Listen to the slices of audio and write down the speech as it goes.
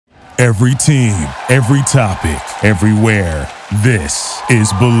Every team, every topic, everywhere. This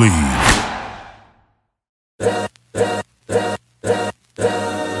is Believe.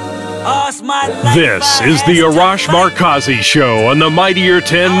 This is the Arash Markazi Show on the Mightier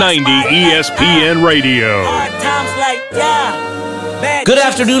 1090 ESPN Radio. Good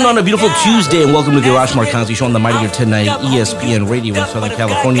afternoon on a beautiful Tuesday, and welcome to the Arash Markazi Show on the Mightier 1090 ESPN Radio in Southern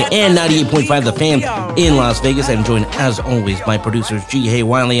California and 98.5 The Fan in Las Vegas. I'm joined, as always, by producers G. Hay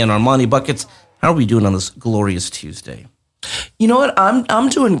Wiley and Armani Buckets. How are we doing on this glorious Tuesday? You know what? I'm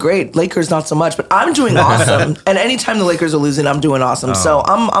doing great. Lakers not so much, but I'm doing awesome. And anytime the Lakers are losing, I'm doing awesome. So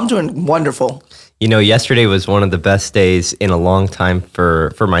I'm doing wonderful. You know, yesterday was one of the best days in a long time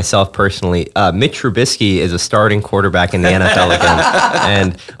for myself personally. Mitch Trubisky is a starting quarterback in the NFL again.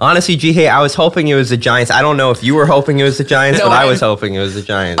 And honestly, G. I was hoping it was the Giants. I don't know if you were hoping it was the Giants, but I was hoping it was the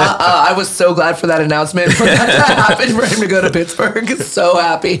Giants. I was so glad for that announcement, for that to happen, for him to go to Pittsburgh. So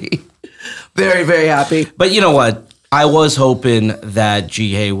happy. Very, very happy. But you know what? I was hoping that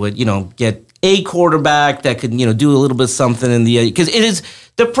G.A. would, get a quarterback that could, do a little bit something in the, because it is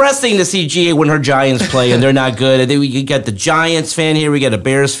depressing to see G.A. when her Giants play and they're not good. And then we got the Giants fan here, we got a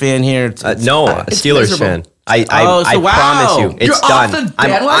Bears fan here. A Steelers fan. I promise you, it's You're done.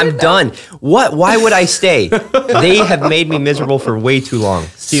 I'm done. What? Why would I stay? They have made me miserable for way too long.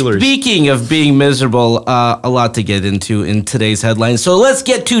 Steelers. Speaking of being miserable, a lot to get into in today's headlines. So let's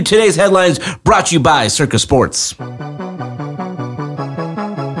get to today's headlines, brought to you by Circa Sports.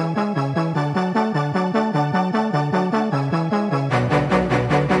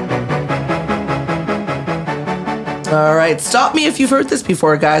 All right, stop me if you've heard this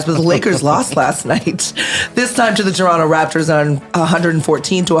before, guys, but the Lakers lost last night. This time to the Toronto Raptors on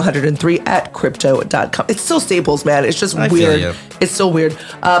 114 to 103 at Crypto.com. It's still Staples, man. It's just weird. It's so weird.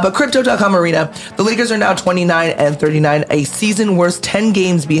 But Crypto.com Arena, the Lakers are now 29-39, a season worst 10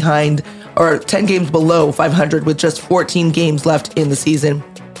 games behind, or 10 games below 500 with just 14 games left in the season.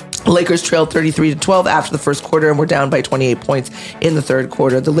 Lakers trailed 33-12 after the first quarter and were down by 28 points in the third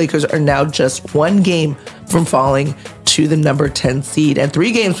quarter. The Lakers are now just one game from falling to the number 10 seed and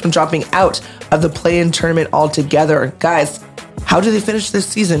 3 games from dropping out of the play-in tournament altogether. Guys, how do they finish this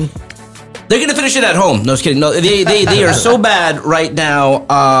season? They're going to finish it at home. No, just kidding. No, they are so bad right now.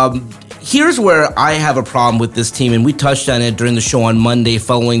 Here's where I have a problem with this team, and we touched on it during the show on Monday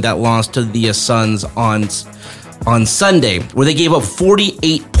following that loss to the Suns on Sunday, where they gave up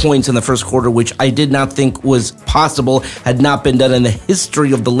 48 points in the first quarter, which I did not think was possible, had not been done in the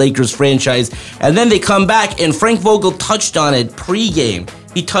history of the Lakers franchise. And then they come back, and Frank Vogel touched on it pregame.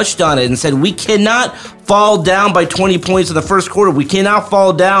 He touched on it and said, we cannot fall down by 20 points in the first quarter. We cannot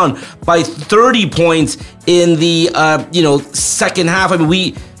fall down by 30 points in the second half. I mean,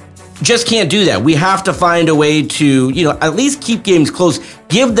 we just can't do that. We have to find a way to, at least keep games close,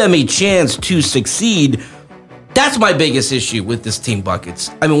 give them a chance to succeed. That's my biggest issue with this team, Buckets.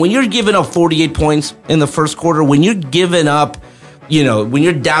 I mean, when you're giving up 48 points in the first quarter, when you're giving up, when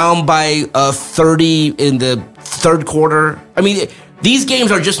you're down by 30 in the third quarter, I mean, these games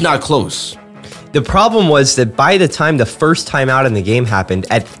are just not close. The problem was that by the time the first time out in the game happened,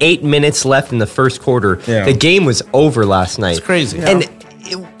 at 8 minutes left in the first quarter, the game was over last night. It's crazy. And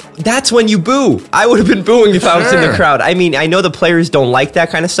that's when you boo. I would have been booing if I was in the crowd. I mean, I know the players don't like that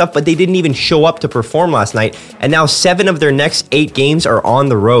kind of stuff, but they didn't even show up to perform last night. And now 7 of their next 8 games are on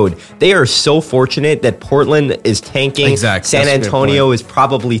the road. They are so fortunate that Portland is tanking. Exactly. San Antonio is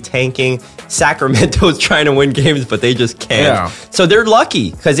probably tanking. Sacramento's trying to win games, but they just can't. Yeah. So they're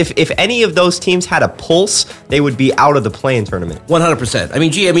lucky, because if any of those teams had a pulse, they would be out of the play-in tournament. 100%. I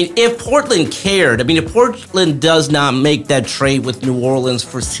mean, if Portland cared, if Portland does not make that trade with New Orleans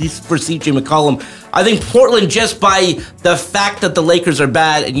for CJ McCollum, I think Portland, just by the fact that the Lakers are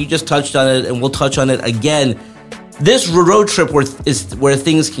bad, and you just touched on it, and we'll touch on it again, this road trip where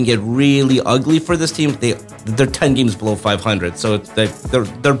things can get really ugly for this team. They're 10 games below 500, so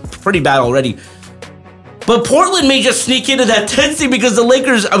they're pretty bad already. But Portland may just sneak into that 10 seed, because the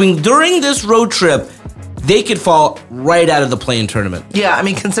Lakers, during this road trip, they could fall right out of the play-in tournament. Yeah,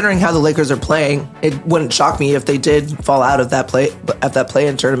 considering how the Lakers are playing, it wouldn't shock me if they did fall out of that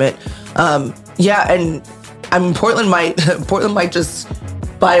play-in tournament. Portland might just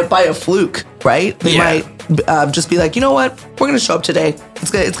by a fluke, right? They might just be like, you know what, we're gonna show up today.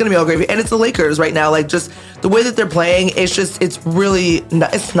 It's gonna be all gravy, and it's the Lakers right now. Like, just the way that they're playing,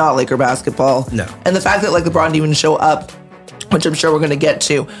 it's not Laker basketball. No, and the fact that LeBron didn't even show up, which I'm sure we're going to get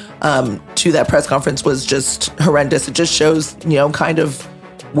to that press conference, was just horrendous. It just shows, kind of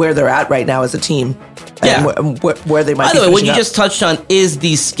where they're at right now as a team. Yeah. And where they might By be the way, what you finishing up. just touched on is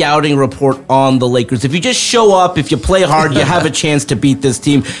the scouting report on the Lakers. If you just show up, if you play hard, you have a chance to beat this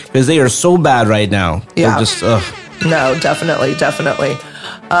team because they are so bad right now. Yeah. They're just, ugh. No, definitely.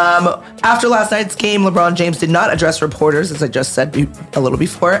 After last night's game, LeBron James did not address reporters, as I just said a little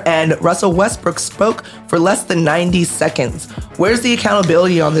before, and Russell Westbrook spoke for less than 90 seconds. Where's the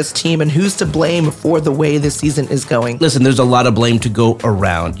accountability on this team, and who's to blame for the way this season is going? Listen, there's a lot of blame to go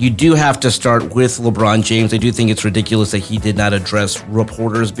around. You do have to start with LeBron James. I do think it's ridiculous that he did not address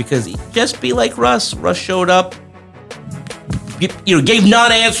reporters because just be like Russ. Russ showed up, gave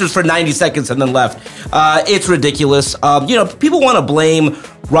non-answers for 90 seconds and then left. It's ridiculous. People want to blame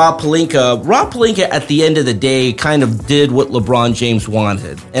Rob Pelinka. Rob Pelinka, at the end of the day, kind of did what LeBron James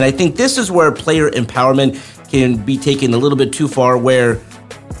wanted. And I think this is where player empowerment can be taken a little bit too far, and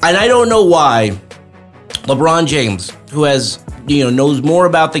I don't know why, LeBron James, who has, knows more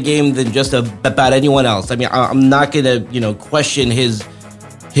about the game than just about anyone else. I mean, I'm not going to, question his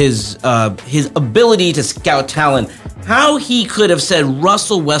ability to scout talent. How he could have said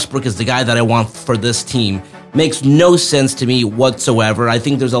Russell Westbrook is the guy that I want for this team makes no sense to me whatsoever. I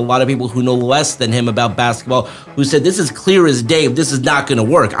think there's a lot of people who know less than him about basketball who said this is clear as day. This is not going to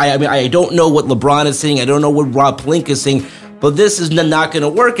work. I mean, I don't know what LeBron is saying. I don't know what Rob Pelinka is saying, but this is not going to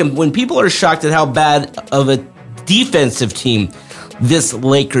work. And when people are shocked at how bad of a defensive team this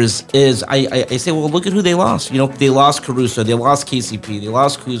Lakers is, I say, well, look at who they lost. They lost Caruso, they lost KCP, they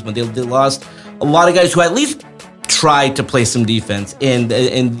lost Kuzma, they lost a lot of guys who at least tried to play some defense. And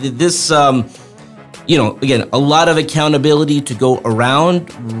this, again, a lot of accountability to go around.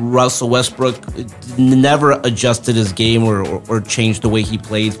 Russell Westbrook never adjusted his game or changed the way he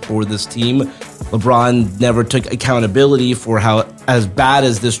played for this team. LeBron never took accountability for how as bad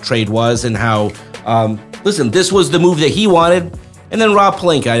as this trade was and how, this was the move that he wanted. And then Rob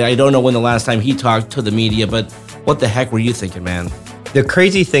Pelinka, I don't know when the last time he talked to the media, but what the heck were you thinking, man? The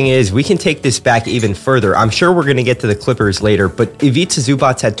crazy thing is, we can take this back even further. I'm sure we're going to get to the Clippers later, but Ivica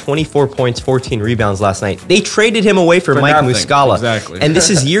Zubac had 24 points, 14 rebounds last night. They traded him away for Mike nothing. Muscala. Exactly. And this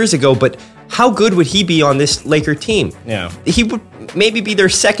is years ago, but how good would he be on this Laker team? Yeah. He would maybe be their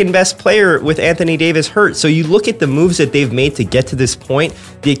second best player with Anthony Davis hurt. So you look at the moves that they've made to get to this point,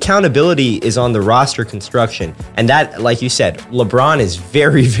 the accountability is on the roster construction. And that, like you said, LeBron is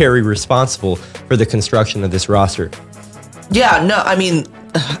very, very responsible for the construction of this roster. Yeah, no, I mean,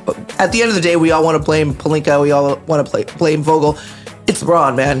 at the end of the day, we all want to blame Pelinka. We all want to blame Vogel. It's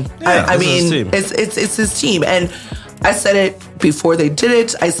LeBron, man. Yeah, I this is his mean, team. it's his team. And I said it before they did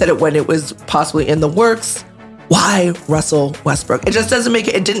it. I said it when it was possibly in the works. Why Russell Westbrook? It just doesn't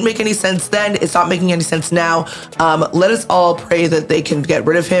it didn't make any sense then. It's not making any sense now. Let us all pray that they can get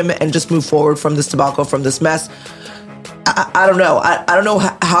rid of him and just move forward from this debacle, from this mess. I don't know. I don't know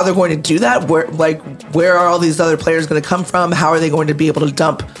how they're going to do that. Where are all these other players going to come from? How are they going to be able to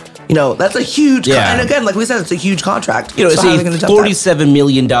dump? That's a huge. Yeah. And again, like we said, it's a huge contract. It's how are they gonna a dump that? $47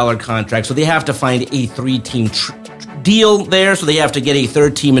 million contract, so they have to find a 3-team deal there. So they have to get a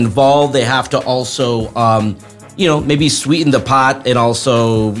third team involved. They have to also, maybe sweeten the pot and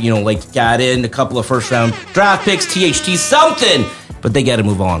also, add in a couple of first-round draft picks, THT, something. But they got to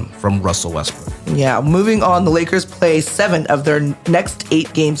move on from Russell Westbrook. Yeah, moving on, the Lakers play 7 of their next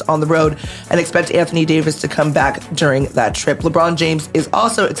 8 games on the road and expect Anthony Davis to come back during that trip. LeBron James is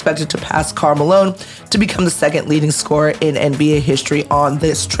also expected to pass Karl Malone to become the second leading scorer in NBA history on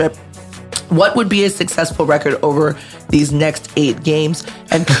this trip. What would be a successful record over these next 8 games?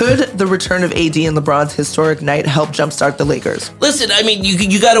 And could the return of AD and LeBron's historic night help jumpstart the Lakers? Listen, I mean,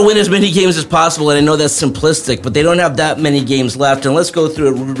 you got to win as many games as possible, and I know that's simplistic, but they don't have that many games left. And let's go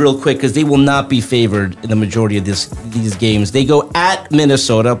through it real quick because they will not be favored in the majority of these games. They go at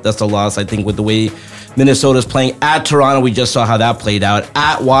Minnesota. That's a loss, I think, with the way Minnesota's playing. At Toronto, we just saw how that played out.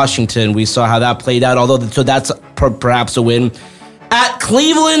 At Washington, we saw how that played out, so that's perhaps a win. At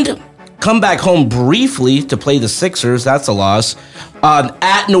Cleveland, come back home briefly to play the Sixers. That's a loss.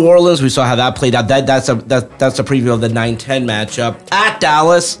 At New Orleans, we saw how that played out. That's a preview of the 9-10 matchup. At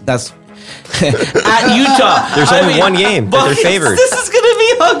Dallas, that's at Utah. There's only one game that they're favored. This is going to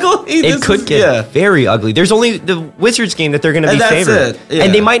be ugly. It could get very ugly. There's only the Wizards game that they're going to be favored. Yeah.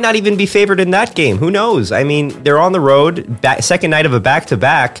 And they might not even be favored in that game. Who knows? I mean, they're on the road, second night of a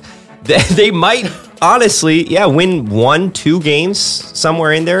back-to-back. They might, honestly, win 1-2 games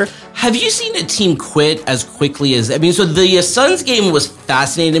somewhere in there. Have you seen a team quit as quickly as... so the Suns game was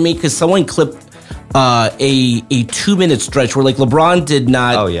fascinating to me because someone clipped a 2-minute stretch where, LeBron did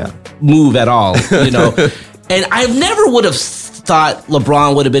not move at all, And I never would have thought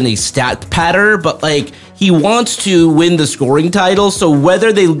LeBron would have been a stat patter, but like he wants to win the scoring title. So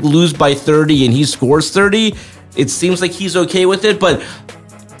whether they lose by 30 and he scores 30, it seems like he's okay with it. But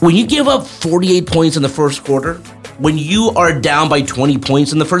when you give up 48 points in the first quarter, when you are down by 20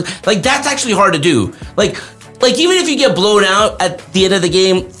 points in the first, like that's actually hard to do. Like even if you get blown out at the end of the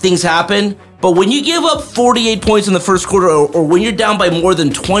game, things happen. But when you give up 48 points in the first quarter, or when you're down by more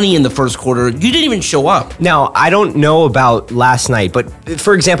than 20 in the first quarter, you didn't even show up. Now, I don't know about last night, but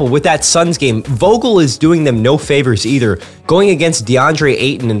for example, with that Suns game, Vogel is doing them no favors either. Going against DeAndre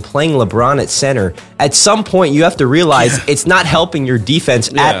Ayton and playing LeBron at center, at some point you have to realize it's not helping your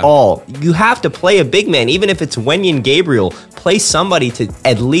defense at all. You have to play a big man, even if it's Wenyen Gabriel. Play somebody to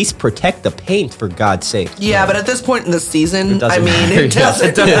at least protect the paint, for God's sake. Yeah, but at this point in the season, It doesn't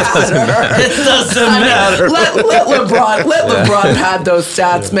it doesn't matter. It doesn't matter. Let LeBron pad those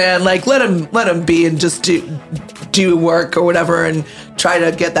stats, man. Like let him be and just do work or whatever and try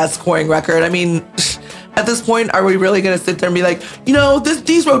to get that scoring record. I mean, at this point, are we really going to sit there and be like,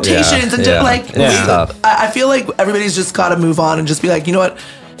 these rotations and just like, I feel like everybody's just got to move on and just be like, you know what?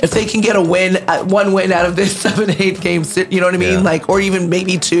 If they can get one win out of this 7-8 games, you know what I mean? Yeah. Like, or even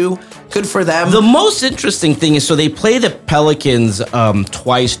maybe 2, good for them. The most interesting thing is, so they play the Pelicans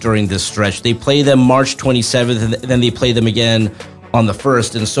twice during this stretch. They play them March 27th, and then they play them again on the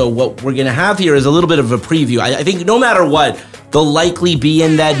 1st. And so what we're going to have here is a little bit of a preview. I think no matter what, they'll likely be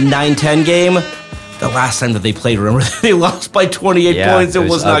in that 9-10 game. The last time that they played, remember, they lost by 28 points. It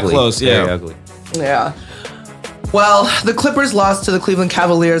was not close. Very ugly. Yeah. Well, the Clippers lost to the Cleveland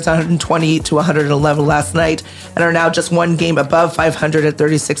Cavaliers 128 to 111 last night and are now just one game above 500 at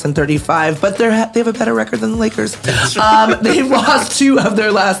 36-35, but they have a better record than the Lakers. They've lost 2 of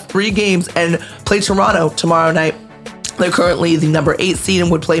their last 3 games and play Toronto tomorrow night. They're currently the number 8 seed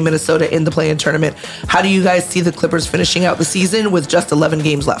and would play Minnesota in the play-in tournament. How do you guys see the Clippers finishing out the season with just 11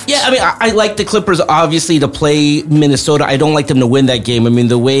 games left? Yeah, I mean, I like the Clippers, obviously, to play Minnesota. I don't like them to win that game. I mean,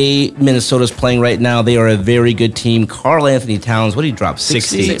 the way Minnesota's playing right now, they are a very good team. Karl Anthony Towns, what did he drop?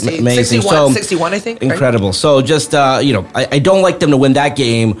 60. Amazing. 61, I think. Incredible. Right? So just, I don't like them to win that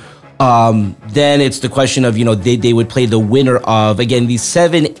game. Then it's the question of, they would play the winner of, again, the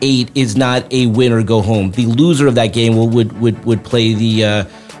 7-8 is not a win or go home. The loser of that game would play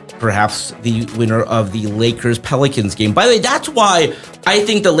perhaps the winner of the Lakers-Pelicans game. By the way, that's why I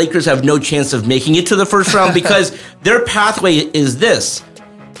think the Lakers have no chance of making it to the first round, because their pathway is this.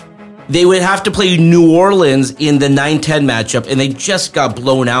 They would have to play New Orleans in the 9-10 matchup, and they just got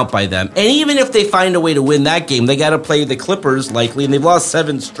blown out by them. And even if they find a way to win that game, they got to play the Clippers, likely, and they've lost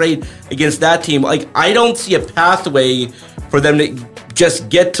 7 straight against that team. Like, I don't see a pathway for them to just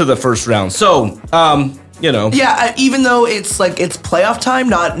get to the first round. So, Yeah, even though it's playoff time,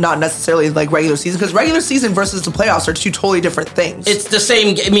 not necessarily like regular season, because regular season versus the playoffs are 2 totally different things. It's the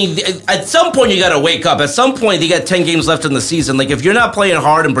same. I mean, at some point you got to wake up. At some point, you got 10 games left in the season. Like, if you're not playing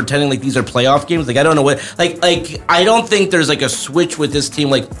hard and pretending like these are playoff games, like, I don't know what. Like I don't think there's like a switch with this team.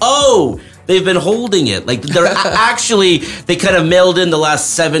 Like, oh, they've been holding it. Like, they're actually, they kind of mailed in the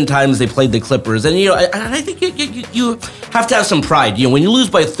last 7 times they played the Clippers. And, I think you have to have some pride. When you lose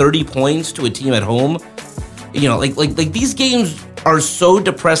by 30 points to a team at home, like these games are so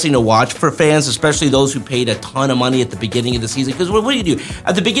depressing to watch for fans, especially those who paid a ton of money at the beginning of the season. Because what do you do?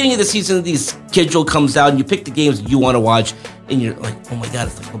 At the beginning of the season, the schedule comes out, and you pick the games you want to watch, and you're like, oh my God,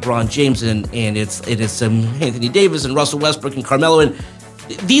 it's like LeBron James, and it's Anthony Davis and Russell Westbrook and Carmelo, and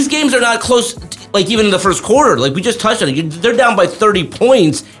these games are not close, like even in the first quarter. Like, we just touched on it. They're down by 30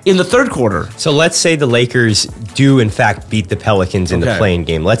 points in the third quarter. So let's say the Lakers do, in fact, beat the Pelicans in the play-in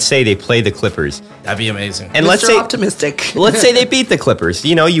game. Let's say they play the Clippers. That'd be amazing. And let's say optimistic. Let's say they beat the Clippers.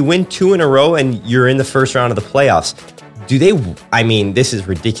 You win 2 in a row and you're in the first round of the playoffs. Do they, I mean, this is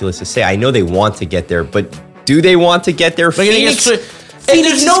ridiculous to say. I know they want to get there, but do they want to get there? Phoenix? And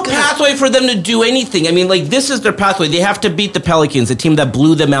there's no pathway for them to do anything. I mean, like, this is their pathway. They have to beat the Pelicans, a team that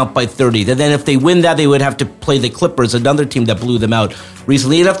blew them out by 30. And then if they win that, they would have to play the Clippers, another team that blew them out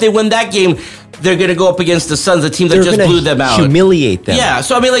recently. And if they win that game, they're going to go up against the Suns, a team that just blew them out. Humiliate them. Yeah.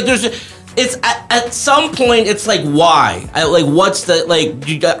 So, I mean, like, it's at some point, it's like, why? I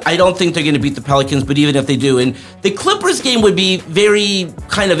don't think they're going to beat the Pelicans, but even if they do, and the Clippers game would be very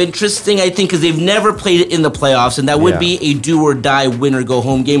kind of interesting, I think, because they've never played it in the playoffs, and that would be a do or die, win or go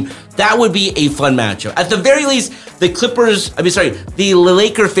home game. That would be a fun matchup. At the very least, the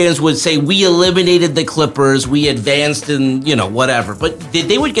Laker fans would say, we eliminated the Clippers, we advanced, and whatever. But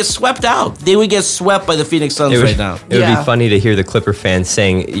they would get swept out. They would get swept by the Phoenix Suns right now. It would be funny to hear the Clipper fans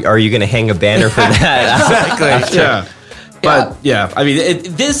saying, "Are you going to hang a banner for that?" Exactly. Yeah. But I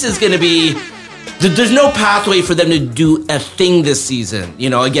mean, this is going to be there's no pathway for them to do a thing this season.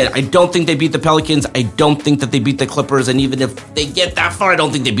 Again, I don't think they beat the Pelicans. I don't think that they beat the Clippers. And even if they get that far, I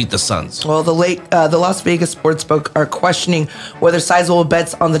don't think they beat the Suns. Well, the Las Vegas sportsbook are questioning whether sizable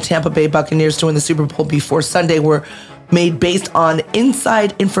bets on the Tampa Bay Buccaneers to win the Super Bowl before Sunday were made based on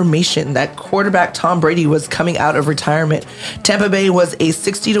inside information that quarterback Tom Brady was coming out of retirement. Tampa Bay was a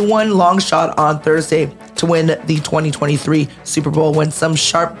 60-1 long shot on Thursday to win the 2023 Super Bowl when some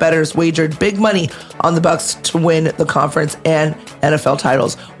sharp bettors wagered big money on the Bucs to win the conference and NFL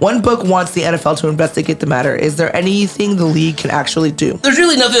titles. One book wants the NFL to investigate the matter. Is there anything the league can actually do? There's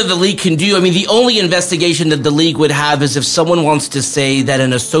really nothing that the league can do. I mean, the only investigation that the league would have is if someone wants to say that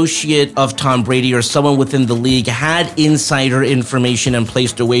an associate of Tom Brady or someone within the league had insider information and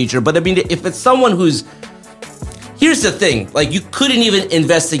placed a wager. But I mean, if it's someone who's... Here's the thing. Like, you couldn't even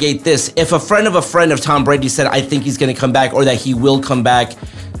investigate this. If a friend of Tom Brady said, I think he's going to come back or that he will come back,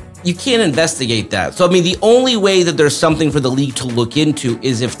 you can't investigate that. So, I mean, the only way that there's something for the league to look into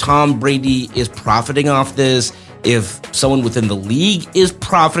is if Tom Brady is profiting off this, if someone within the league is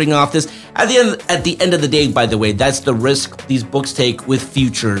profiting off this. At the end of the day, by the way, that's the risk these books take with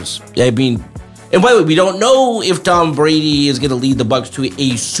futures. I mean... And by the way, we don't know if Tom Brady is going to lead the Bucs to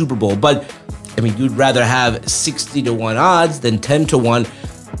a Super Bowl, but I mean, you'd rather have 60-1 odds than 10-1.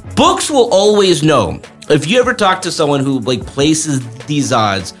 Books will always know. If you ever talk to someone who places these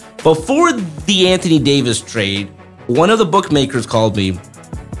odds, before the Anthony Davis trade, one of the bookmakers called me, and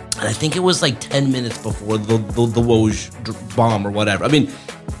I think it was 10 minutes before the Woj bomb or whatever. I mean,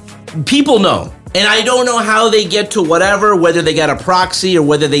 people know. And I don't know how they get to whatever, whether they got a proxy or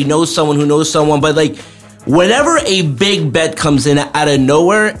whether they know someone who knows someone. But whenever a big bet comes in out of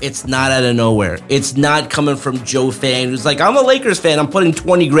nowhere, it's not out of nowhere. It's not coming from Joe fan who's like, I'm a Lakers fan. I'm putting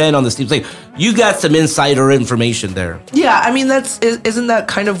 20 grand on this team. It's you got some insider information there. Yeah, I mean, isn't that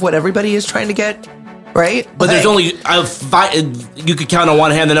kind of what everybody is trying to get? Right? But there's only you could count on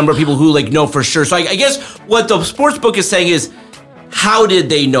one hand the number of people who know for sure. So I guess what the sports book is saying is, how did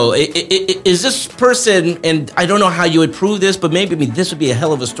they know? Is this person, and I don't know how you would prove this, but maybe this would be a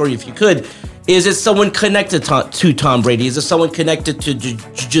hell of a story if you could. Is it someone connected to Tom Brady? Is it someone connected to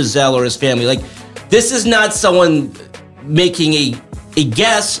Giselle or his family? This is not someone making a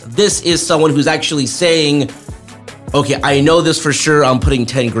guess. This is someone who's actually saying, okay, I know this for sure. I'm putting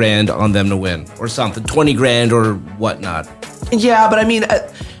 10 grand on them to win or something, 20 grand or whatnot. Yeah, but I mean...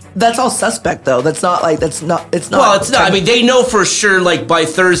 that's all suspect, though. It's not. Well, it's not. I mean, they know for sure. By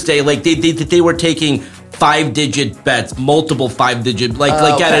Thursday, they were taking 5-digit bets, multiple 5-digit,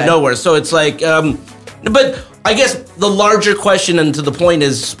 out of nowhere. So it's but I guess the larger question and to the point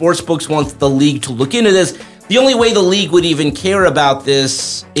is, sportsbooks wants the league to look into this. The only way the league would even care about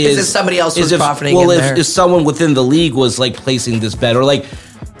this is if somebody else was profiting. Well, if someone within the league was placing this bet or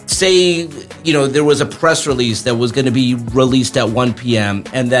say, there was a press release that was going to be released at 1 p.m.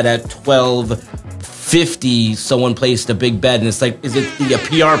 and that at 12:50 someone placed a big bet, and it's is it a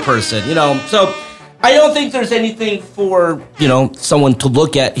PR person? So I don't think there's anything for someone to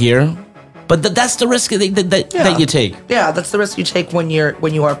look at here, but that's the risk that you take. Yeah, that's the risk you take when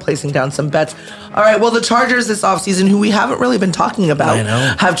you are placing down some bets. All right, well, the Chargers this offseason, who we haven't really been talking about,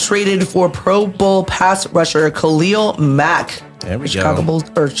 have traded for Pro Bowl pass rusher Khalil Mack. There we Chicago go.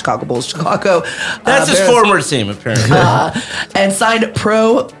 Chicago. That's his former team, apparently. And signed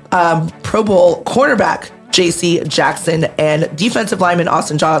Pro Bowl cornerback J.C. Jackson and defensive lineman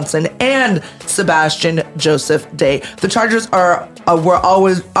Austin Johnson and Sebastian Joseph Day. The Chargers were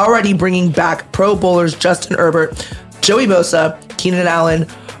already bringing back Pro Bowlers Justin Herbert, Joey Bosa, Keenan Allen,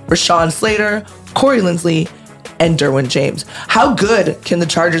 Rashawn Slater, Corey Linsley, and Derwin James. How good can the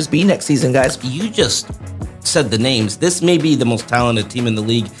Chargers be next season, guys? You just said the names. This may be the most talented team in the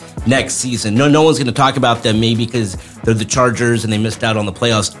league next season. No one's going to talk about them maybe because they're the Chargers and they missed out on the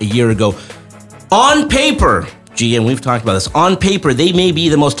playoffs a year ago. On paper, and we've talked about this, on paper, they may be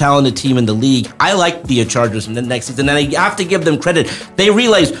the most talented team in the league. I like the Chargers in the next season, and I have to give them credit. They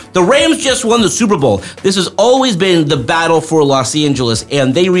realized the Rams just won the Super Bowl. This has always been the battle for Los Angeles,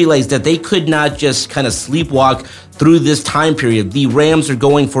 and they realized that they could not just kind of sleepwalk through this time period. The Rams are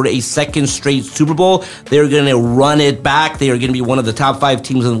going for a second straight Super Bowl. They're going to run it back. They are going to be one of the top 5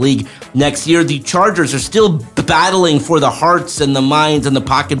 teams in the league next year. The Chargers are still battling for the hearts and the minds and the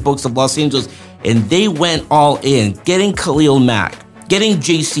pocketbooks of Los Angeles. And they went all in, getting Khalil Mack, getting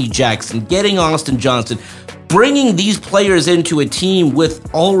J.C. Jackson, getting Austin Johnson, bringing these players into a team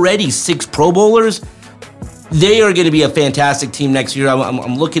with already 6 Pro Bowlers. They are going to be a fantastic team next year.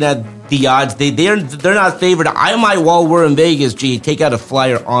 I'm looking at the odds. They're not favored. I might, while we're in Vegas, take out a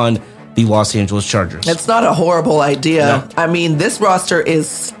flyer on the Los Angeles Chargers. It's not a horrible idea. No. I mean, this roster is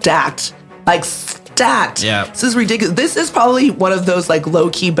stacked. like stacked. Yeah. This is ridiculous. This is probably one of those like low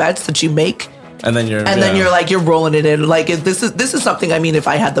key bets that you make. And then you're rolling it in. Like if this is something. I mean, if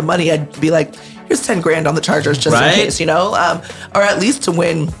I had the money, I'd be like, here's $10,000 on the Chargers just in case, or at least to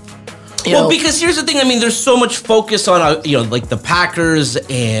win. Because here's the thing. I mean, there's so much focus on like the Packers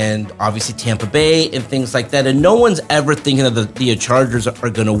and obviously Tampa Bay and things like that, and no one's ever thinking that the Chargers are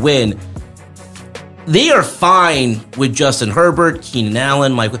going to win. They are fine with Justin Herbert, Keenan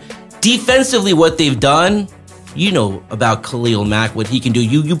Allen, Mike. Defensively, what they've done. You know about Khalil Mack, what he can do.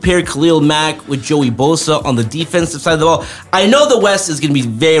 You pair Khalil Mack with Joey Bosa on the defensive side of the ball. I know the West is going to be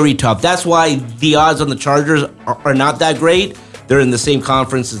very tough. That's why the odds on the Chargers are not that great. They're in the same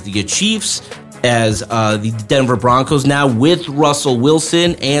conference as the Chiefs, as the Denver Broncos now with Russell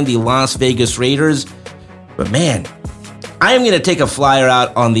Wilson and the Las Vegas Raiders. But man, I am going to take a flyer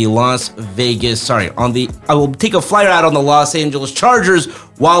out on the I will take a flyer out on the Los Angeles Chargers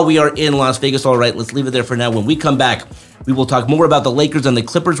while we are in Las Vegas. All right, let's leave it there for now. When we come back, we will talk more about the Lakers and the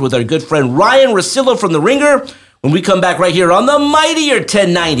Clippers with our good friend Ryan Russillo from The Ringer. When we come back right here on the mightier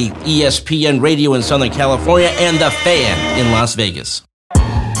 1090 ESPN Radio in Southern California and The Fan in Las Vegas.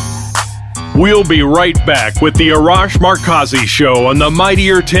 We'll be right back with the Arash Markazi Show on the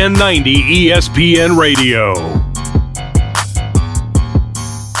mightier 1090 ESPN Radio.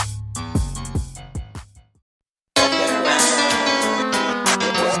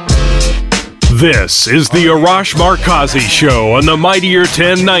 This is the Arash Markazi Show on the mightier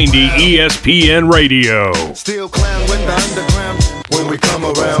 1090 ESPN Radio. Still clown when the underground when we come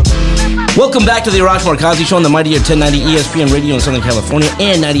around. Welcome back to the Arash Markazi Show on the mightier 1090 ESPN Radio in Southern California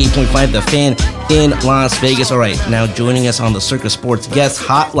and 98.5 The Fan in Las Vegas. All right, now joining us on the Circus Sports Guest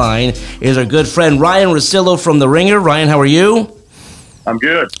Hotline is our good friend Ryan Russillo from The Ringer. Ryan, how are you? I'm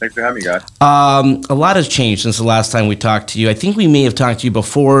good. Thanks for having me, guys. A lot has changed since the last time we talked to you. I think we may have talked to you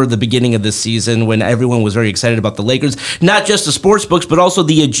before the beginning of this season when everyone was very excited about the Lakers. Not just the sports books, but also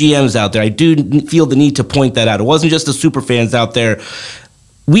the GMs out there. I do feel the need to point that out. It wasn't just the super fans out there.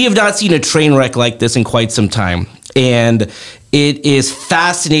 We have not seen a train wreck like this in quite some time. And it is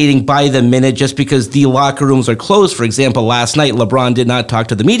fascinating by the minute just because the locker rooms are closed. For example, last night, LeBron did not talk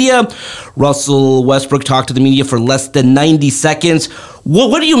to the media. Russell Westbrook talked to the media for less than 90 seconds.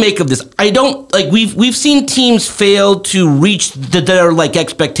 What do you make of this? I don't like. We've seen teams fail to reach their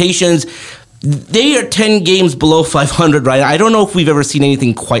expectations. They are 10 games below 500, right? I don't know if we've ever seen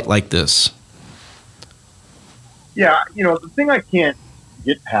anything quite like this. Yeah, the thing I can't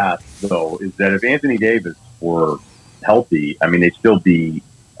get past though is that if Anthony Davis were healthy, I mean, they'd still be.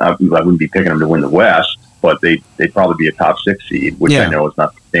 I wouldn't be picking them to win the West, but they'd probably be a top 6 seed, which I know is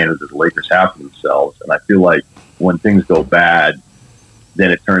not the standard that the Lakers have for themselves. And I feel like when things go bad, then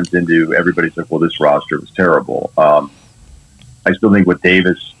it turns into everybody's like, well, this roster was terrible. I still think with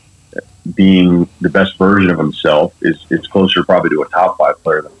Davis being the best version of himself is closer probably to a top 5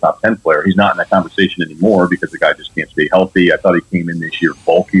 player than a top 10 player. He's not in that conversation anymore because the guy just can't stay healthy. I thought he came in this year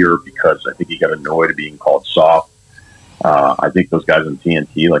bulkier because I think he got annoyed at being called soft. I think those guys on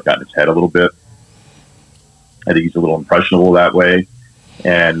TNT got in his head a little bit. I think he's a little impressionable that way.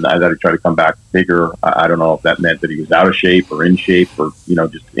 And I thought he tried to come back bigger. I don't know if that meant that he was out of shape or in shape or,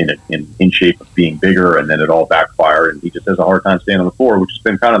 just in shape of being bigger, and then it all backfired. And he just has a hard time staying on the floor, which has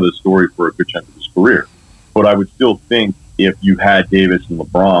been kind of the story for a good chunk of his career. But I would still think if you had Davis and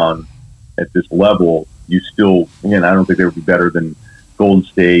LeBron at this level, you still, again, I don't think they would be better than Golden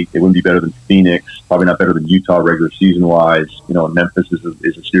State. They wouldn't be better than Phoenix, probably not better than Utah regular season-wise. Memphis is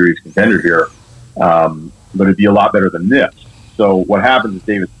a serious contender here. But it'd be a lot better than this. So what happens is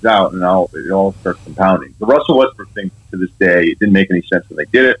Davis is out, and it all starts compounding. The Russell Westbrook thing, to this day, it didn't make any sense when they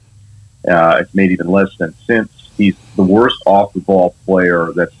did it. It's made even less sense since. He's the worst off-the-ball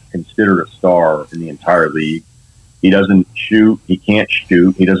player that's considered a star in the entire league. He doesn't shoot. He can't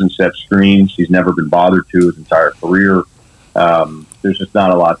shoot. He doesn't set screens. He's never been bothered to his entire career. There's just not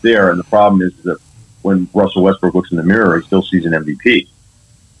a lot there. And the problem is that when Russell Westbrook looks in the mirror, he still sees an MVP,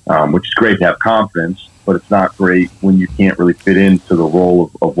 which is great to have confidence. But it's not great when you can't really fit into the role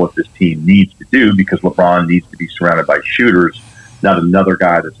of what this team needs to do because LeBron needs to be surrounded by shooters, not another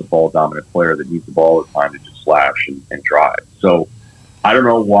guy that's a ball-dominant player that needs the ball all the time to just slash and drive. So I don't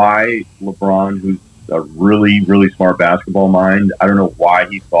know why LeBron, who's a really, really smart basketball mind, I don't know why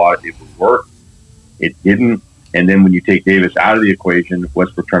he thought it would work. It didn't. And then when you take Davis out of the equation,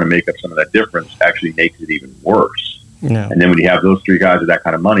 Westbrook trying to make up some of that difference actually makes it even worse. No. And then when you have those 3 guys with that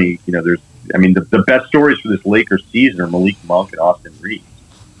kind of money, the best stories for this Lakers season are Malik Monk and Austin Reeves,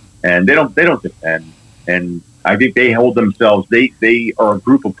 and they don't defend. And I think they hold themselves. They are a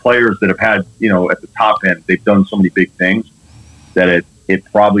group of players that have had at the top end. They've done so many big things that it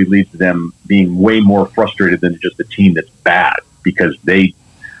probably leads to them being way more frustrated than just a team that's bad, because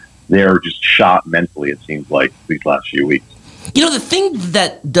they're just shot mentally, it seems like, these last few weeks. You know, the thing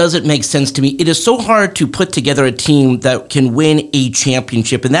that doesn't make sense to me, it is so hard to put together a team that can win a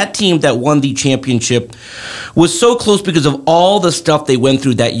championship. And that team that won the championship was so close because of all the stuff they went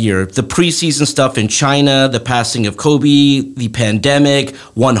through that year. The preseason stuff in China, the passing of Kobe, the pandemic,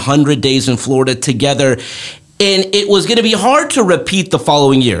 100 days in Florida together. And it was going to be hard to repeat the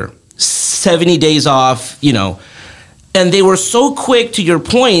following year. 70 days off, you know. And they were so quick, to your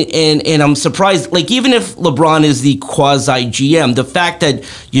point, and I'm surprised. Like, even if LeBron is the quasi GM, the fact that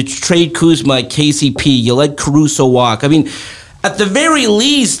you trade Kuzma, KCP, you let Caruso walk. I mean, at the very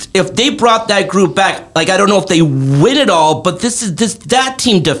least, if they brought that group back, like, I don't know if they win it all, but that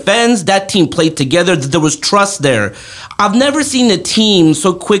team defends, that team played together. There was trust there. I've never seen a team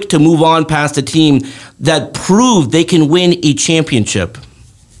so quick to move on past a team that proved they can win a championship.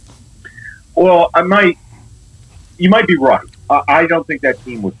 Well, you might be right. I don't think that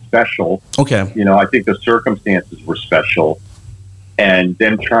team was special. Okay. You know, I think the circumstances were special, and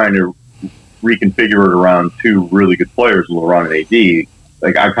them trying to reconfigure it around two really good players, LeBron and AD,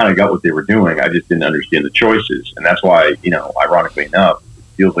 like, I kind of got what they were doing. I just didn't understand the choices. And that's why, you know, ironically enough, it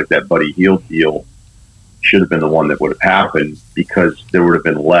feels like that Buddy Hield deal should have been the one that would have happened, because there would have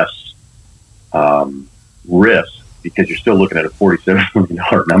been less risk, because you're still looking at a $47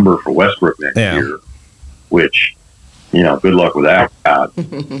 million number for Westbrook next year, which, you know, good luck with that.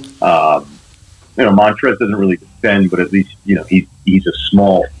 You know, Montrez doesn't really defend, but at least, you know, he's a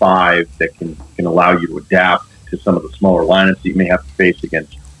small five that can allow you to adapt to some of the smaller lineups that you may have to face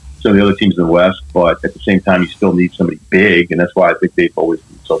against some of the other teams in the West. But at the same time, you still need somebody big, and that's why I think they've always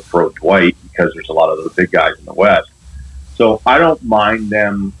been so pro Dwight, because there's a lot of other big guys in the West. So I don't mind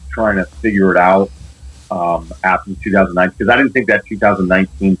them trying to figure it out after 2009, because I didn't think that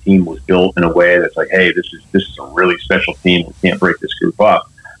 2019 team was built in a way that's like, hey, this is a really special team. We can't break this group up.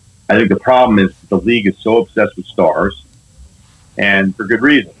 I think the problem is the league is so obsessed with stars, and for good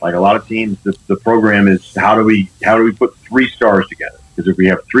reason. Like, a lot of teams, the program is, how do we put three stars together? Because if we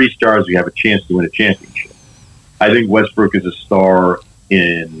have three stars, we have a chance to win a championship. I think Westbrook is a star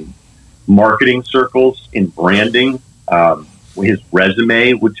in marketing circles, in branding. His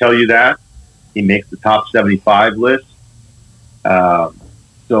resume would tell you that. He makes the top 75 list.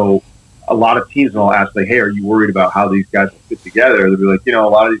 So a lot of teams will ask, like, hey, are you worried about how these guys will fit together? They'll be like, you know, a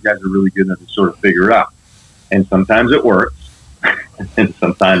lot of these guys are really good enough to sort of figure it out. And sometimes it works, and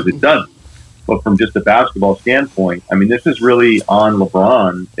sometimes it doesn't. But from just a basketball standpoint, I mean, this is really on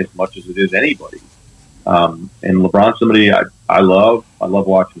LeBron as much as it is anybody. And LeBron's somebody I love. I love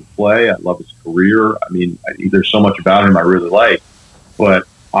watching him play. I love his career. I mean, there's so much about him I really like. But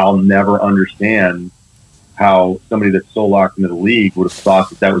I'll never understand how somebody that's so locked into the league would have thought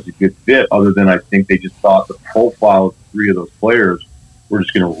that was a good fit, other than I think they just thought the profile of three of those players were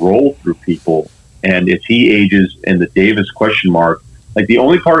just going to roll through people. And as he ages, and the Davis question mark, like, the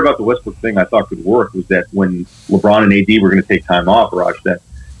only part about the Westbrook thing I thought could work was that when LeBron and AD were going to take time off, Raj, that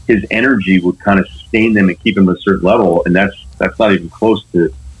his energy would kind of sustain them and keep them at a certain level, and that's not even close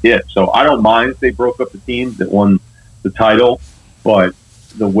to it. So I don't mind if they broke up the team that won the title, but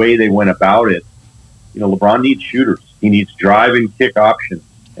the way they went about it, you know, LeBron needs shooters. He needs drive and kick options,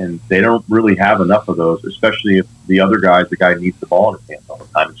 and they don't really have enough of those, especially if the other guy needs the ball in his hands all the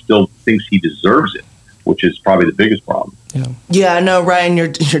time and still thinks he deserves it, which is probably the biggest problem. Yeah, no, Ryan, you're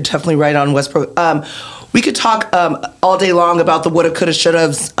definitely right on Westbrook. We could talk all day long about the woulda, coulda,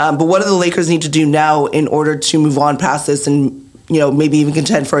 shouldas, but what do the Lakers need to do now in order to move on past this and, you know, maybe even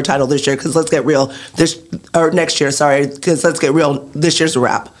contend for a title this year? Because let's get real, next year, sorry, because let's get real, this year's a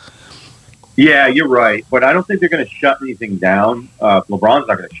wrap. Yeah, you're right, but I don't think they're going to shut anything down. LeBron's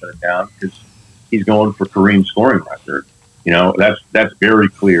not going to shut it down because he's going for Kareem's scoring record. You know, that's very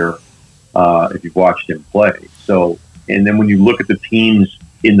clear if you've watched him play. So, and then when you look at the teams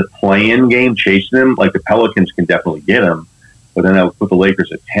in the play-in game chasing him, like the Pelicans can definitely get him, but then I'll put the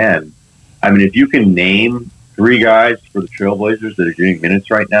Lakers at 10. I mean, if you can name three guys for the Trailblazers that are getting minutes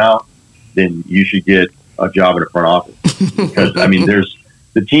right now, then you should get a job in the front office. Because, I mean,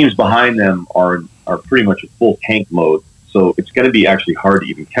 the teams behind them are pretty much in full tank mode, so it's going to be actually hard to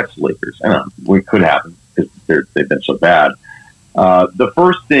even catch the Lakers. I don't know, it could happen because they've been so bad. The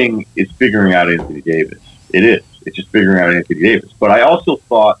first thing is figuring out Anthony Davis. It is. It's just figuring out Anthony Davis. But I also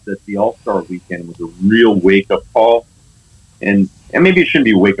thought that the All-Star weekend was a real wake-up call. And maybe it shouldn't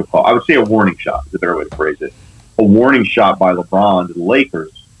be a wake-up call. I would say a warning shot is a better way to phrase it. A warning shot by LeBron to the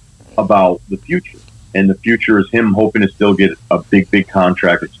Lakers about the future. And the future is him hoping to still get a big, big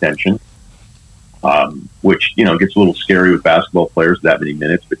contract extension. which, gets a little scary with basketball players that many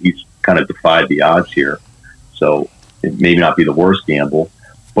minutes, but he's kind of defied the odds here. So it may not be the worst gamble,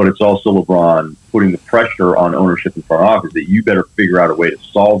 but it's also LeBron putting the pressure on ownership and front office that you better figure out a way to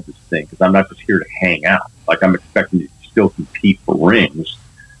solve this thing, because I'm not just here to hang out. Like, I'm expecting to still compete for rings,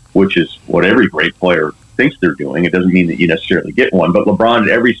 which is what every great player thinks they're doing. It doesn't mean that you necessarily get one, but LeBron at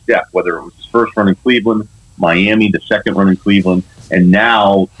every step, whether it was his first run in Cleveland, Miami, the second run in Cleveland, and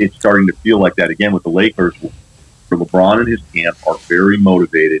now it's starting to feel like that again with the Lakers, where LeBron and his camp are very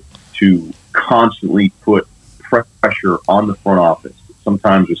motivated to constantly put pressure on the front office,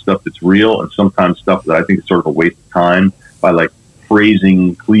 sometimes with stuff that's real and sometimes stuff that I think is sort of a waste of time, by like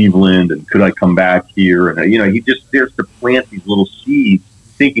praising Cleveland and could I come back here? And, he just dares to plant these little seeds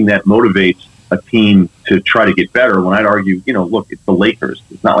thinking that motivates a team to try to get better, when I'd argue, look, it's the Lakers.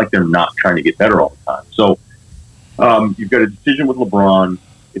 It's not like they're not trying to get better all the time. So you've got a decision with LeBron.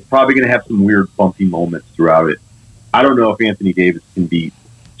 It's probably going to have some weird, bumpy moments throughout it. I don't know if Anthony Davis can be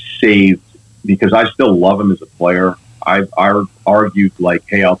saved, because I still love him as a player. I've argued, like,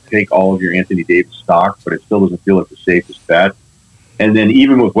 hey, I'll take all of your Anthony Davis stock, but it still doesn't feel like the safest bet. And then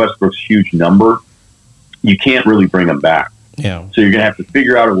even with Westbrook's huge number, you can't really bring him back. Yeah. So you're going to have to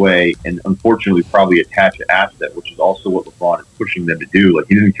figure out a way, and unfortunately probably attach an asset, which is also what LeBron is pushing them to do. Like,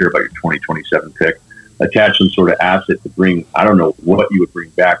 he doesn't care about your 2027 pick. Attach some sort of asset to bring, I don't know what you would bring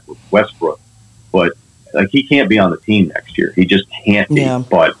back with Westbrook, but like, he can't be on the team next year. He just can't be. Yeah.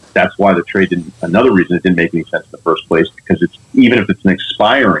 But that's why the trade didn't, another reason it didn't make any sense in the first place, because it's, even if it's an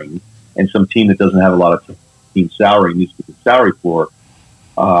expiring and some team that doesn't have a lot of team salary needs to get the salary floor,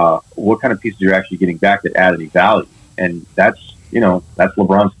 what kind of pieces you're actually getting back that add any value? And that's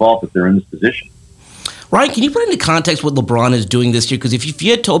LeBron's fault if they're in this position. Ryan, can you put into context what LeBron is doing this year? Because if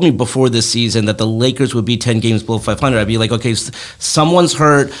you had told me before this season that the Lakers would be 10 games below 500, I'd be like, okay, someone's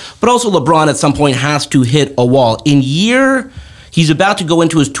hurt. But also LeBron at some point has to hit a wall. He's about to go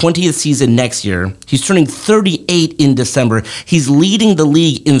into his 20th season next year. He's turning 38 in December. He's leading the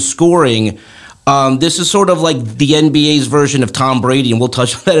league in scoring. This is sort of like the NBA's version of Tom Brady, and we'll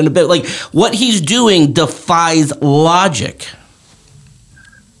touch on that in a bit. Like, what he's doing defies logic.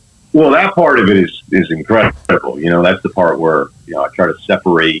 Well, that part of it is incredible. That's the part where, I try to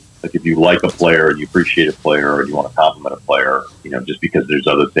separate, like, if you like a player and you appreciate a player and you want to compliment a player, just because there's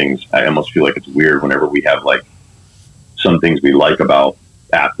other things. I almost feel like it's weird whenever we have, like, some things we like about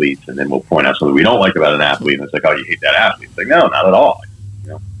athletes, and then we'll point out something we don't like about an athlete, and it's like, oh, you hate that athlete. It's like, no, not at all. I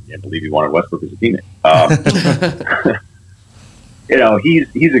can't believe you wanted Westbrook as a teammate.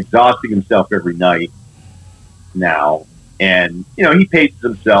 He's exhausting himself every night now. And, he paces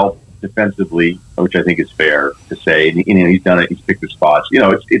himself defensively, which I think is fair to say. And, he's done it. He's picked his spots.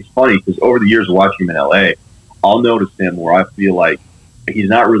 It's funny because over the years of watching him in L.A., I'll notice him where I feel like he's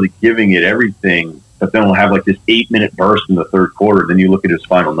not really giving it everything, but then we'll have like this 8-minute burst in the third quarter. Then you look at his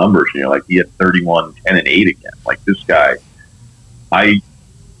final numbers, and you're like, he had 31, 10, and 8 again. Like, this guy,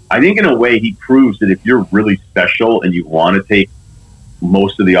 I think in a way he proves that if you're really special and you want to take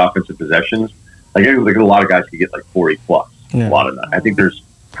most of the offensive possessions, like a lot of guys can get like 40 plus. Yeah. A lot of that. I think there's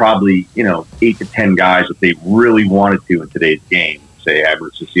probably 8 to 10 guys if they really wanted to in today's game, say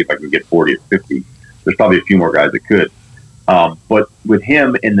average to see if I can get 40 or 50. There's probably a few more guys that could. But with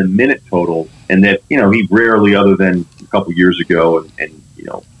him in the minute total, and that he rarely, other than a couple years ago and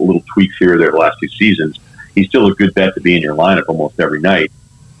little tweaks here or there the last 2 seasons, he's still a good bet to be in your lineup almost every night.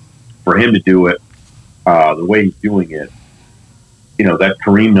 For him to do it the way he's doing it, that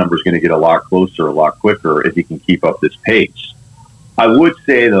Kareem number is going to get a lot closer, a lot quicker if he can keep up this pace. I would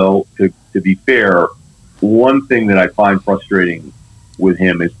say, though, to be fair, one thing that I find frustrating with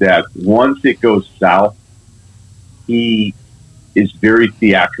him is that once it goes south, he is very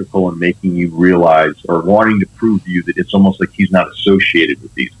theatrical in making you realize or wanting to prove to you that it's almost like he's not associated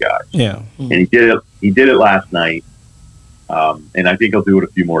with these guys. Yeah. And he did it last night. And I think he'll do it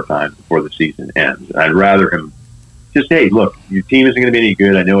a few more times before the season ends. And I'd rather him just, hey, look, your team isn't going to be any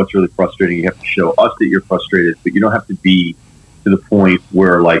good. I know it's really frustrating. You have to show us that you're frustrated, but you don't have to be to the point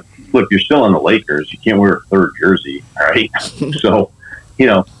where, like, look, you're still on the Lakers. You can't wear a third jersey, all right? So,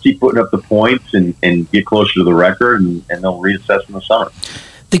 keep putting up the points and get closer to the record, and they'll reassess in the summer.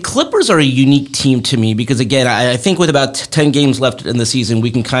 The Clippers are a unique team to me because, again, I think with about 10 games left in the season,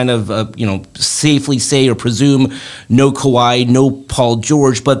 we can kind of, safely say or presume no Kawhi, no Paul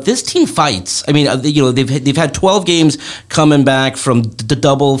George. But this team fights. I mean, they've had 12 games coming back from the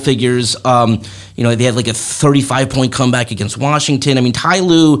double figures. They had like a 35-point comeback against Washington. I mean, Ty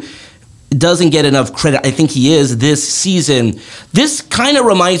Lue doesn't get enough credit. I think he is this season. This kind of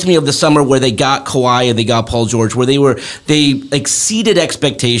reminds me of the summer where they got Kawhi and they got Paul George, where they exceeded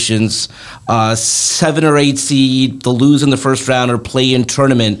expectations, 7 or 8 seed, the lose in the first round or play in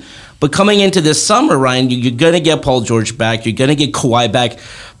tournament. But coming into this summer, Ryan, you're going to get Paul George back. You're going to get Kawhi back.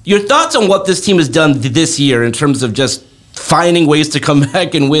 Your thoughts on what this team has done this year in terms of just finding ways to come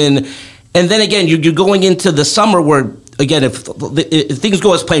back and win? And then again, you're going into the summer where, again, if things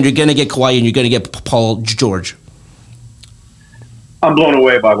go as planned, you're going to get Kawhi and you're going to get Paul George. I'm blown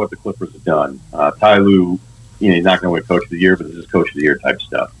away by what the Clippers have done. Ty Lue, he's not going to win Coach of the Year, but this is Coach of the Year type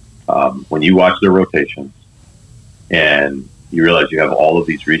stuff. When you watch their rotations and you realize you have all of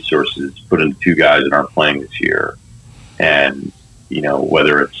these resources put into 2 guys that aren't playing this year, and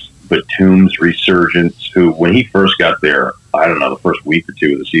whether it's Batum's resurgence, who when he first got there, I don't know, the first week or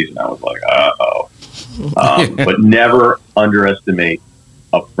 2 of the season, I was like, uh-oh. But never underestimate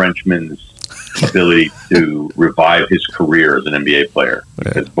a Frenchman's ability to revive his career as an NBA player.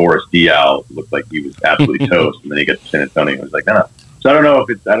 Because Boris Diaw looked like he was absolutely toast, and then he got to San Antonio and was like, no. So I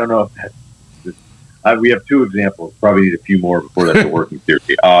don't know if that's. We have 2 examples. Probably need a few more before that's a working theory.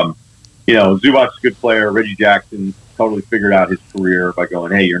 Zubac's a good player. Reggie Jackson totally figured out his career by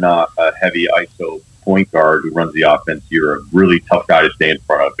going, hey, you're not a heavy ISO point guard who runs the offense. You're a really tough guy to stay in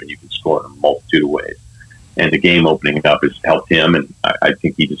front of, and you can score in a multitude of ways. And the game opening up has helped him, and I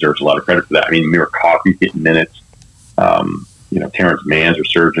think he deserves a lot of credit for that. I mean, Amir Coffey's getting minutes. Terrence Mann's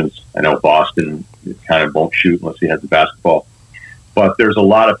resurgence. I know Boston kind of won't shoot unless he has the basketball. But there's a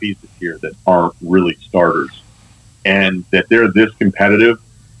lot of pieces here that aren't really starters. And that they're this competitive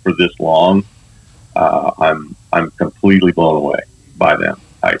for this long, I'm completely blown away by them.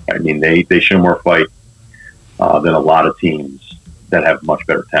 I mean, they show more fight than a lot of teams that have much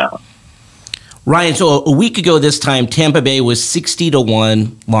better talent. Ryan, so a week ago this time, Tampa Bay was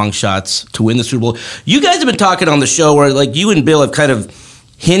 60-1 long shots to win the Super Bowl. You guys have been talking on the show where, like, you and Bill have kind of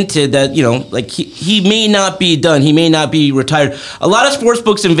hinted that, he may not be done. He may not be retired. A lot of sports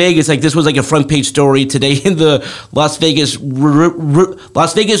books in Vegas, like this was like a front page story today in the Las Vegas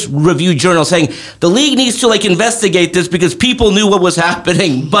Review-Journal saying the league needs to investigate this because people knew what was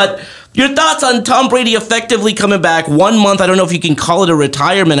happening. But your thoughts on Tom Brady effectively coming back 1 month? I don't know if you can call it a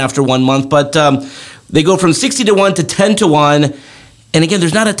retirement after 1 month, but they go from 60-1 to 10-1. And again,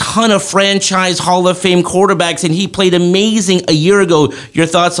 there's not a ton of franchise Hall of Fame quarterbacks, and he played amazing a year ago. Your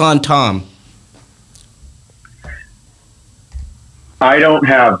thoughts on Tom? I don't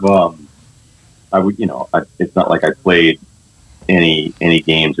have. It's not like I played any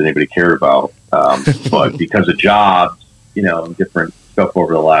games that anybody cared about, but because of jobs, different stuff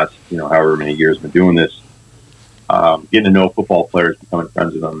over the last, however many years I've been doing this, getting to know football players, becoming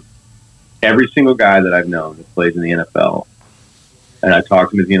friends with them. Every single guy that I've known that plays in the NFL. And I talked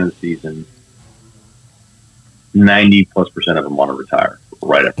to them at the end of the season, 90+% of them want to retire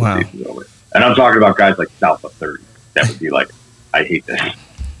right after the season's over. And I'm talking about guys like south of 30 that would be like, I hate this.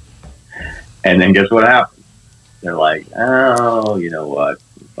 And then guess what happens? They're like, oh, you know what?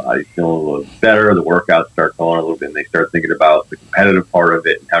 The body's feeling a little better. The workouts start going a little bit, and they start thinking about the competitive part of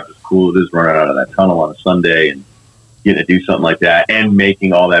it and how just cool it is running out of that tunnel on a Sunday and getting to do something like that and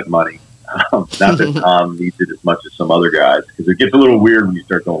making all that money. Not that Tom needs it as much as some other guys, because it gets a little weird when you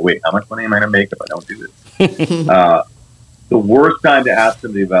start going, wait, how much money am I going to make if I don't do this? The worst time to ask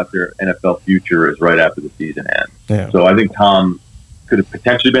somebody about their NFL future is right after the season ends. Yeah. So I think Tom could have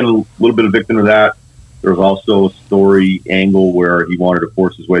potentially been a little bit of a victim of that. There was also a story angle where he wanted to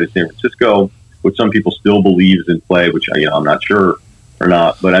force his way to San Francisco, which some people still believe is in play, which I'm not sure or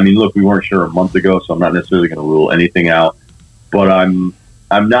not. But I mean, look, we weren't sure a month ago, so I'm not necessarily going to rule anything out. But I'm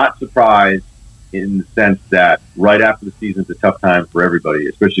not surprised in the sense that right after the season is a tough time for everybody,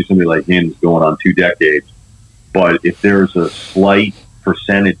 especially somebody like him who's going on 2 decades. But if there's a slight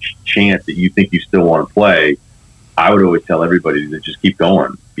percentage chance that you think you still want to play, I would always tell everybody to just keep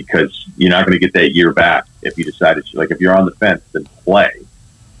going, because you're not going to get that year back if you decided to. Like, if you're on the fence, then play,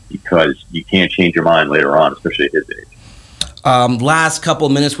 because you can't change your mind later on, especially at his age. Last couple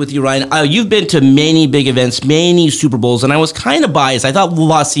of minutes with you, Ryan. You've been to many big events, many Super Bowls, and I was kind of biased. I thought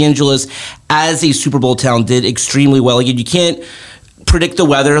Los Angeles, as a Super Bowl town, did extremely well. Again, you can't predict the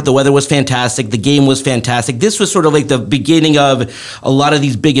weather. The weather was fantastic. The game was fantastic. This was sort of like the beginning of a lot of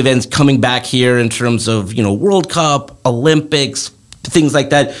these big events coming back here in terms of, World Cup, Olympics, things like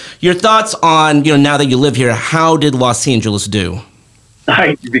that. Your thoughts on, now that you live here, how did Los Angeles do?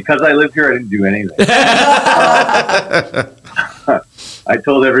 Because I live here, I didn't do anything. I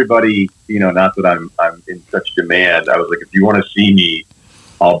told everybody, not that I'm in such demand. I was like, if you want to see me,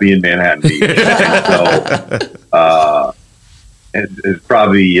 I'll be in Manhattan Beach. So, as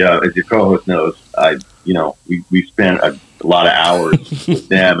probably as your co-host knows, we spent a lot of hours with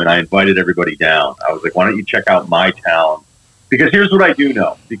them, and I invited everybody down. I was like, why don't you check out my town? Because here's what I do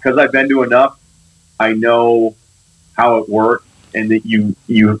know. Because I've been to enough, I know how it works, and that you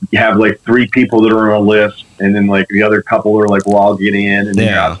have like 3 people that are on a list, and then like the other couple are like, well, I'll get in, and then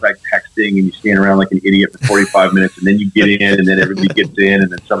you're outside texting, and you stand around like an idiot for 45 minutes, and then you get in, and then everybody gets in,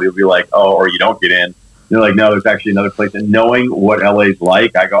 and then somebody will be like, oh, or you don't get in. And they're like, no, there's actually another place. And knowing what LA's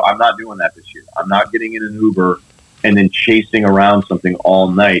like, I go, I'm not doing that this year. I'm not getting in an Uber and then chasing around something all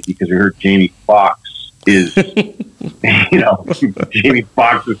night because we heard Jamie Foxx is, Jamie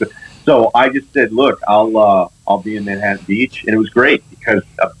Foxx is. So I just said, look, I'll be in Manhattan Beach, and it was great because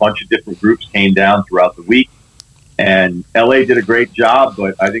a bunch of different groups came down throughout the week, and LA did a great job,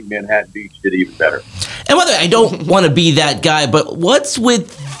 but I think Manhattan Beach did even better. And by the way, I don't want to be that guy, but what's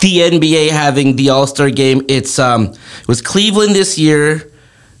with the NBA having the All-Star game? It was Cleveland this year.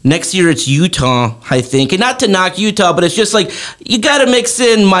 Next year it's Utah, I think. And not to knock Utah, but it's just like you got to mix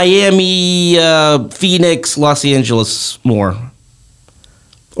in Miami, Phoenix, Los Angeles more.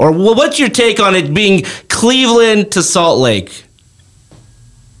 Or what's your take on it being Cleveland to Salt Lake?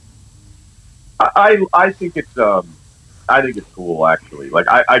 I think it's cool, actually. Like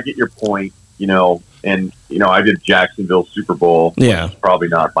I get your point, and I did Jacksonville Super Bowl. Yeah, which is probably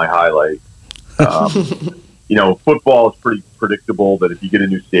not my highlight. Football is pretty predictable that if you get a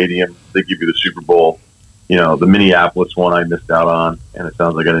new stadium, they give you the Super Bowl. The Minneapolis one I missed out on, and it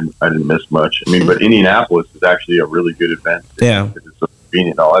sounds like I didn't miss much. I mean, but Indianapolis is actually a really good event. Yeah, because it's so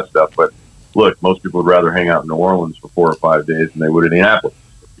convenient and all that stuff. But look, most people would rather hang out in New Orleans for 4 or 5 days than they would in Indianapolis.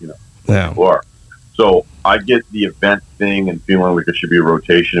 People are. So I get the event thing and feeling like there should be a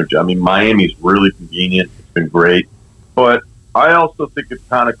rotation of. I mean, Miami's really convenient. It's been great, but I also think it's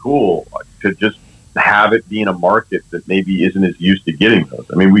kind of cool to just have it be in a market that maybe isn't as used to getting those.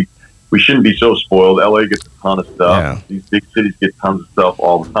 I mean, we shouldn't be so spoiled. LA gets a ton of stuff. Yeah. These big cities get tons of stuff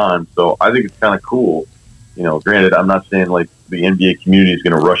all the time. So I think it's kind of cool. Granted, I'm not saying like the NBA community is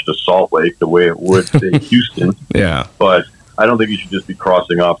going to rush to Salt Lake the way it would say Houston. Yeah. But I don't think you should just be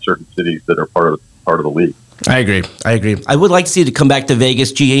crossing off certain cities that are part of the league. I agree. I would like to see it come back to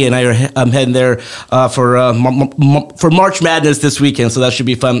Vegas. GA and I are heading there for March Madness this weekend, so that should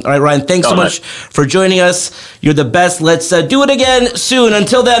be fun. All right, Ryan, thanks so much for joining us. You're the best. Let's do it again soon.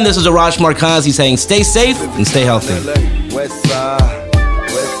 Until then, this is Arash Markazi saying stay safe and stay healthy.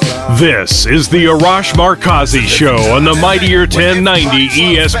 This is the Arash Markazi Show on the Mightier 1090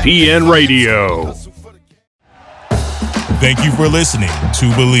 ESPN Radio. Thank you for listening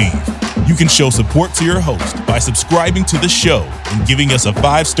to Believe. You can show support to your host by subscribing to the show and giving us a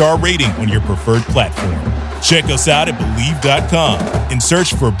 5-star rating on your preferred platform. Check us out at Believe.com and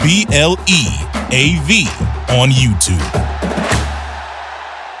search for BLEAV on YouTube.